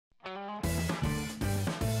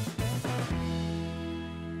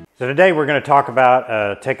So today we're going to talk about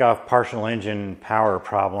a takeoff partial engine power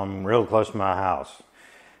problem real close to my house.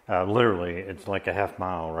 Literally, it's like a half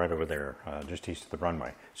mile right over there, just east of the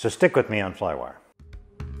runway. So stick with me on Flywire.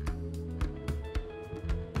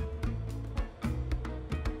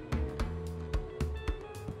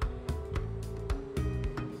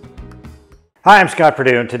 Hi, I'm Scott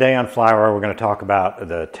Perdue, and today on Flywire we're going to talk about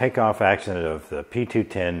the takeoff accident of the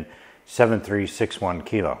P210 7361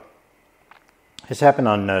 Kilo. This happened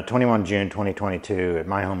on 21 June 2022 at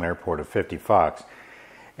my home airport of 50 Fox,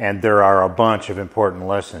 and there are a bunch of important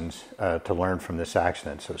lessons to learn from this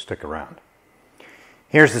accident, so stick around.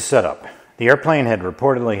 Here's the setup. The airplane had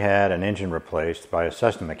reportedly had an engine replaced by a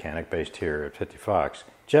Cessna mechanic based here at 50 Fox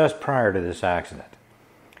just prior to this accident.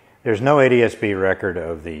 There's no ADS-B record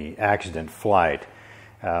of the accident flight.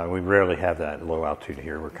 We rarely have that at low altitude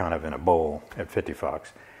here. We're kind of in a bowl at 50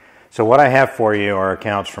 Fox. So what I have for you are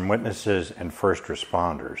accounts from witnesses and first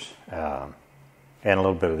responders, and a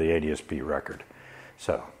little bit of the ADS-B record,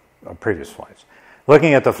 so previous flights.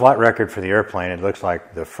 Looking at the flight record for the airplane, it looks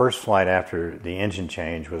like the first flight after the engine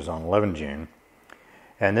change was on 11 June,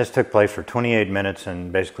 and this took place for 28 minutes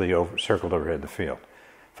and basically circled overhead the field.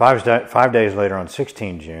 Five days later, on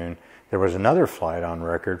 16 June, there was another flight on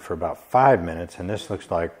record for about 5 minutes, and this looks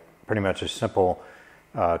like pretty much a simple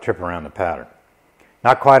trip around the pattern.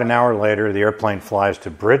 Not quite an hour later, the airplane flies to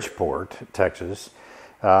Bridgeport, Texas.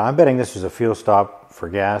 I'm betting this was a fuel stop for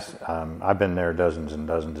gas. I've been there dozens and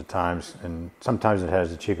dozens of times, and sometimes it has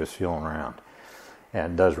the cheapest fuel around,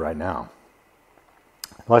 and it does right now.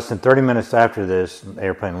 Less than 30 minutes after this, the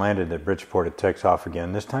airplane landed at Bridgeport. It takes off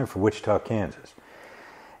again, this time for Wichita, Kansas.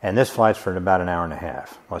 And this flight's for about an hour and a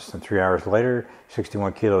half. Less than 3 hours later,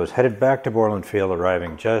 61 Kilo is headed back to Borland Field,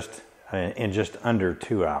 arriving in just under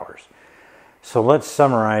 2 hours. So let's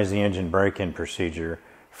summarize the engine break-in procedure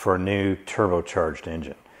for a new turbocharged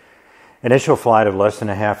engine. Initial flight of less than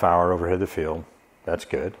a half hour overhead the field. That's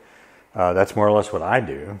good. That's more or less what I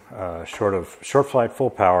do. Short flight,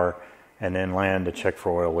 full power, and then land to check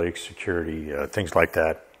for oil leaks, security, things like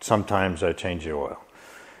that. Sometimes I change the oil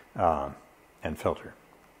and filter.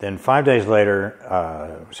 Then 5 days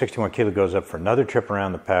later, 61 Kilo goes up for another trip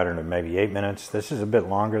around the pattern of maybe 8 minutes. This is a bit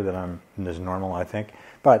longer than is normal, I think,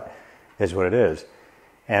 but is what it is.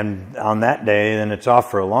 And on that day, then it's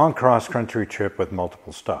off for a long cross-country trip with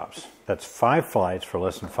multiple stops. That's 5 flights for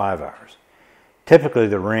less than 5 hours. Typically,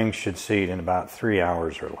 the ring should seat in about 3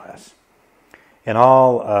 hours or less. In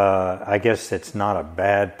all, I guess it's not a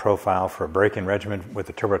bad profile for a break-in regimen with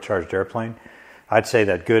a turbocharged airplane. I'd say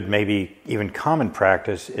that good, maybe even common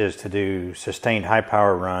practice is to do sustained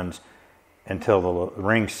high-power runs until the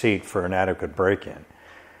ring seat for an adequate break-in.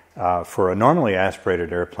 For a normally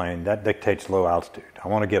aspirated airplane, that dictates low altitude. I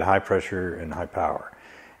want to get high pressure and high power.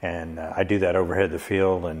 And I do that overhead the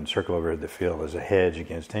field and circle overhead the field as a hedge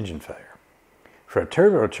against engine failure. For a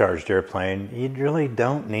turbocharged airplane, you really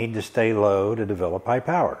don't need to stay low to develop high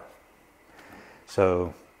power.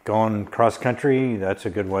 So going cross-country, that's a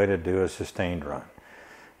good way to do a sustained run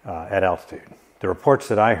at altitude. The reports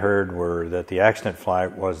that I heard were that the accident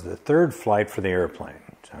flight was the third flight for the airplane.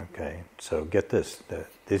 Okay, so get this.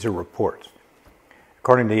 These are reports.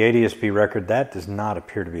 According to the ADS-B record, that does not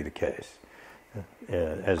appear to be the case,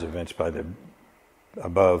 as evinced by the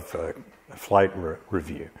above flight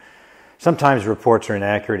review. Sometimes reports are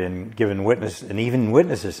inaccurate, and even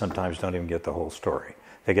witnesses sometimes don't even get the whole story.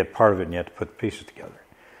 They get part of it, and you have to put the pieces together.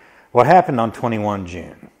 What happened on 21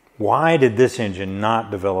 June? Why did this engine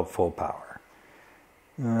not develop full power?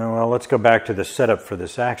 Well, let's go back to the setup for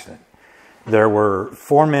this accident. There were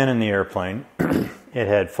 4 men in the airplane. It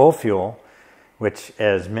had full fuel, which,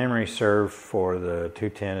 as memory served for the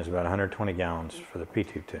 210, is about 120 gallons for the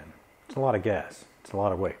P210. It's a lot of gas. It's a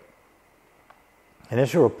lot of weight.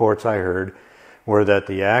 Initial reports I heard were that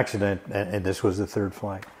the accident, and this was the third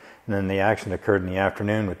flight, and then the accident occurred in the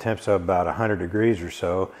afternoon with temps of about 100 degrees or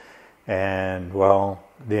so, and, well,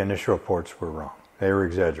 the initial reports were wrong. They were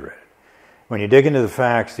exaggerated. When you dig into the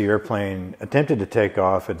facts, the airplane attempted to take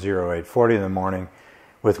off at 0840 in the morning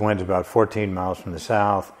with winds about 14 miles from the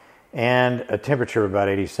south and a temperature of about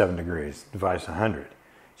 87 degrees, device 100.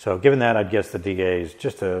 So given that, I'd guess the DA is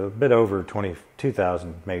just a bit over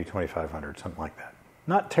 22,000, maybe 2,500, something like that.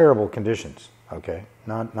 Not terrible conditions, okay?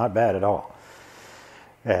 Not bad at all.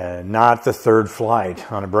 Not the third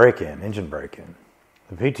flight on a break-in, engine break-in.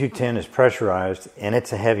 The P210 is pressurized, and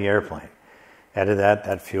it's a heavy airplane. Add to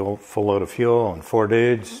that fuel, full load of fuel, and 4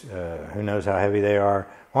 dudes, who knows how heavy they are,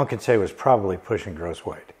 one could say was probably pushing gross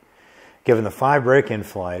weight. Given the 5 break-in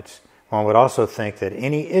flights, one would also think that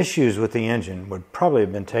any issues with the engine would probably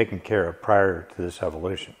have been taken care of prior to this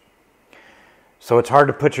evolution. So it's hard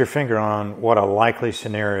to put your finger on what a likely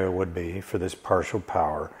scenario would be for this partial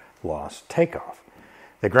power loss takeoff.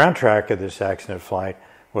 The ground track of this accident flight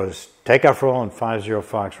was takeoff roll and 50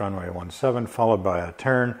 Fox runway 17, followed by a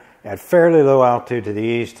turn at fairly low altitude to the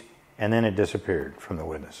east, and then it disappeared from the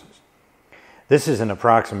witnesses. This is an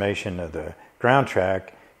approximation of the ground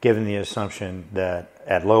track, given the assumption that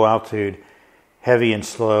at low altitude, heavy and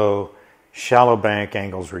slow, shallow bank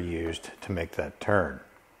angles were used to make that turn.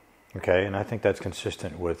 Okay, and I think that's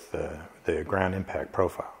consistent with the ground impact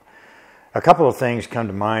profile. A couple of things come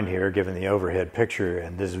to mind here, given the overhead picture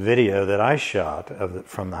and this video that I shot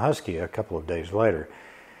from the Husky a couple of days later.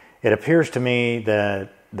 It appears to me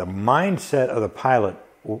that the mindset of the pilot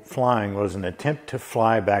flying was an attempt to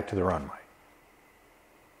fly back to the runway.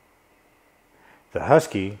 The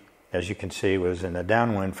Husky, as you can see, was in the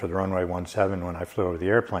downwind for the runway 17 when I flew over the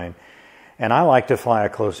airplane, and I like to fly a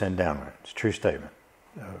close-in downwind. It's a true statement.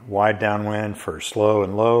 Wide downwind for slow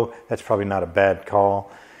and low, that's probably not a bad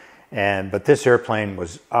call. But this airplane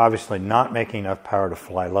was obviously not making enough power to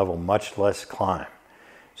fly level, much less climb.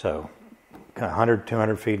 So 100,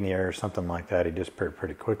 200 feet in the air, something like that, he disappeared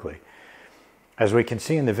pretty quickly. As we can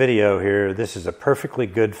see in the video here, this is a perfectly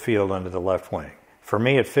good field under the left wing. For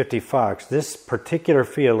me at 50 Fox, this particular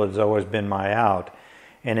field has always been my out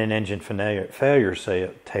in an engine failure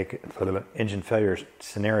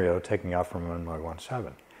scenario taking off from runway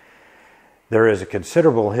 17. There is a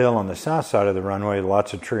considerable hill on the south side of the runway,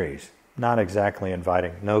 lots of trees. Not exactly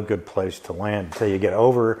inviting, no good place to land until you get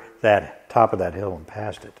over that top of that hill and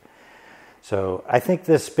past it. So I think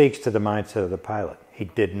this speaks to the mindset of the pilot. He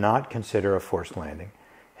did not consider a forced landing.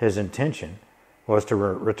 His intention was to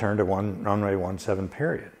return to runway 17,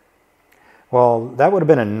 period. Well, that would have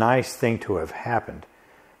been a nice thing to have happened.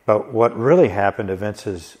 But what really happened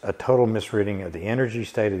evinces a total misreading of the energy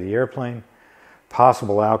state of the airplane,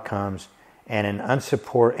 possible outcomes, and an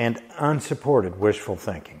unsupported wishful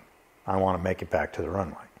thinking. I want to make it back to the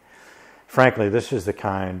runway. Frankly, this is the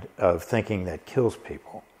kind of thinking that kills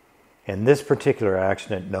people. In this particular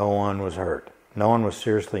accident, no one was hurt. No one was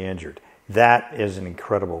seriously injured. That is an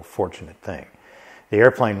incredible, fortunate thing. The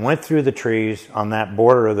airplane went through the trees on that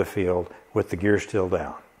border of the field with the gear still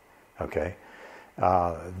down. Okay,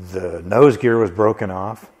 the nose gear was broken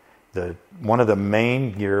off. One of the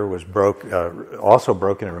main gear was also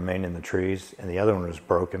broken and remained in the trees, and the other one was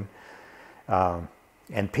broken.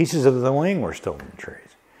 And pieces of the wing were still in the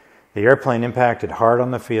trees. The airplane impacted hard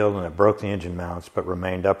on the field, and it broke the engine mounts, but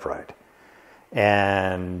remained upright.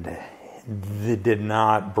 And it did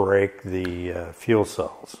not break the fuel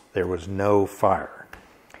cells. There was no fire.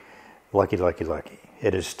 Lucky, lucky, lucky.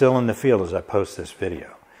 It is still in the field as I post this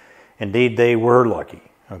video. Indeed, they were lucky,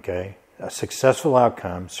 okay? A successful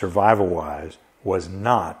outcome, survival-wise, was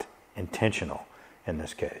not intentional in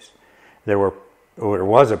this case. There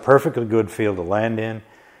was a perfectly good field to land in,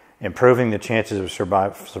 improving the chances of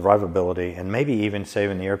survivability, and maybe even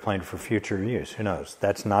saving the airplane for future use. Who knows?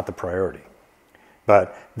 That's not the priority.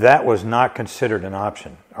 But that was not considered an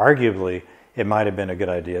option. Arguably, it might have been a good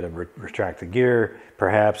idea to retract the gear,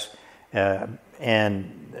 perhaps, and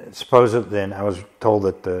supposedly, then I was told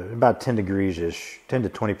that about 10 degrees-ish, 10 to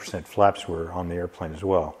 20% flaps were on the airplane as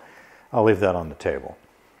well. I'll leave that on the table.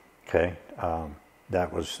 Okay,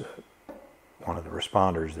 that was one of the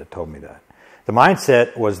responders that told me that. The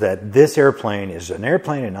mindset was that this airplane is an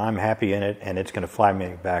airplane and I'm happy in it and it's going to fly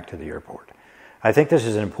me back to the airport. I think this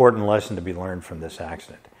is an important lesson to be learned from this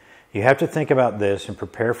accident. You have to think about this and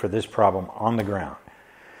prepare for this problem on the ground.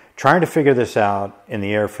 Trying to figure this out in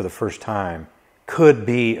the air for the first time could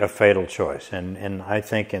be a fatal choice. And I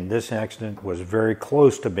think in this accident was very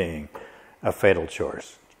close to being a fatal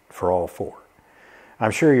choice for all four.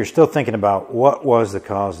 I'm sure you're still thinking about what was the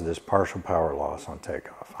cause of this partial power loss on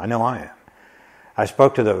takeoff. I know I am. I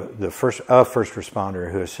spoke to the first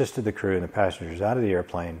responder who assisted the crew and the passengers out of the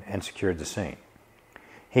airplane and secured the scene.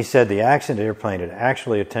 He said the accident airplane had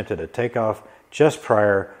actually attempted a takeoff just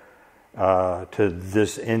prior to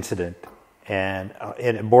this incident, and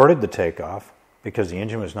it aborted the takeoff because the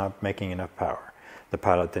engine was not making enough power. The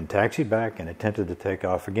pilot then taxied back and attempted to take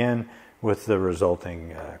off again with the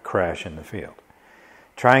resulting crash in the field.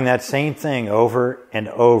 Trying that same thing over and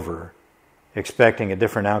over, expecting a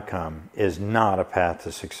different outcome, is not a path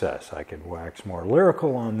to success. I could wax more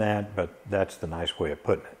lyrical on that, but that's the nice way of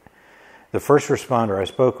putting it. The first responder I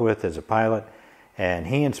spoke with is a pilot, and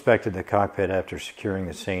he inspected the cockpit after securing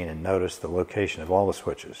the scene and noticed the location of all the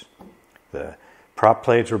switches. The prop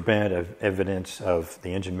plates were bent, evidence of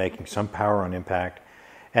the engine making some power on impact,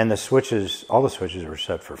 and all the switches were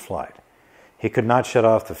set for flight. He could not shut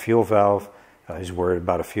off the fuel valve. He's worried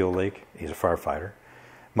about a fuel leak. He's a firefighter.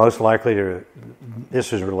 Most likely,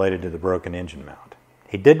 this is related to the broken engine mount.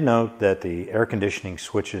 He did note that the air conditioning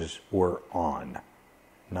switches were on,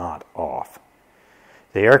 not off.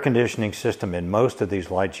 The air conditioning system in most of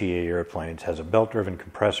these light GA airplanes has a belt-driven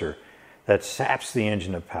compressor that saps the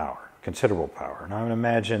engine of power, considerable power. And I would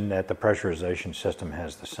imagine that the pressurization system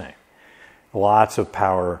has the same. Lots of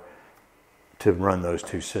power to run those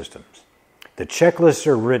two systems. The checklists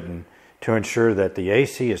are written to ensure that the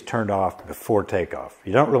AC is turned off before takeoff.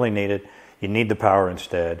 You don't really need it. You need the power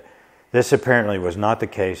instead. This apparently was not the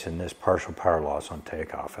case in this partial power loss on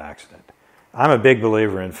takeoff accident. I'm a big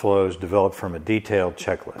believer in flows developed from a detailed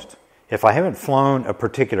checklist. If I haven't flown a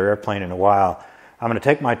particular airplane in a while, I'm going to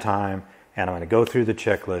take my time and I'm going to go through the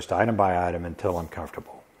checklist item by item until I'm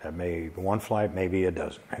comfortable. That may be one flight, maybe a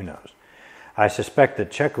dozen, who knows. I suspect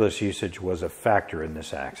that checklist usage was a factor in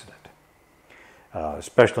this accident.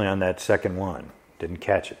 Especially on that second one. Didn't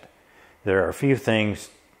catch it. There are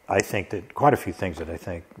quite a few things that I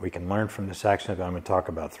think we can learn from this accident. I'm going to talk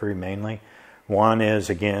about three mainly. One is,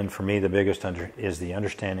 again, for me, the biggest is the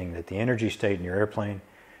understanding that the energy state in your airplane,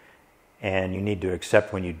 and you need to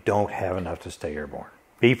accept when you don't have enough to stay airborne.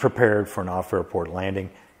 Be prepared for an off-airport landing.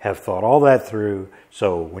 Have thought all that through,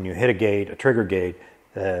 so when you hit a trigger gate,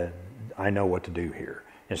 I know what to do here,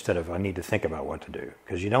 instead of I need to think about what to do,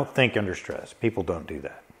 because you don't think under stress. People don't do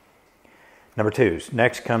that. Number two,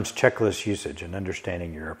 next comes checklist usage and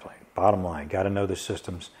understanding your airplane. Bottom line, got to know the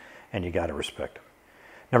systems and you got to respect them.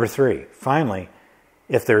 Number three, finally,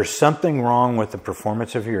 if there's something wrong with the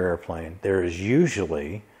performance of your airplane, there is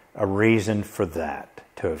usually a reason for that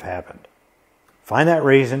to have happened. Find that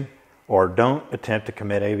reason or don't attempt to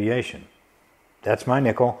commit aviation. That's my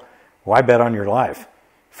nickel. Why bet on your life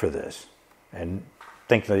for this and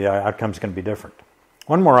think the outcome's going to be different?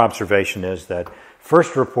 One more observation is that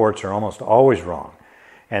first reports are almost always wrong,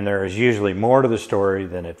 and there is usually more to the story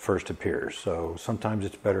than it first appears. So sometimes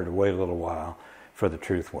it's better to wait a little while for the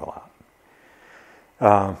truth will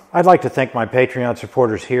out. I'd like to thank my Patreon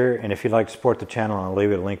supporters here, and if you'd like to support the channel, I'll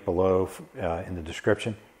leave a link below in the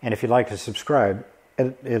description. And if you'd like to subscribe,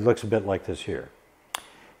 it looks a bit like this here.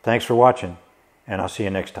 Thanks for watching, and I'll see you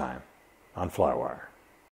next time on Flywire.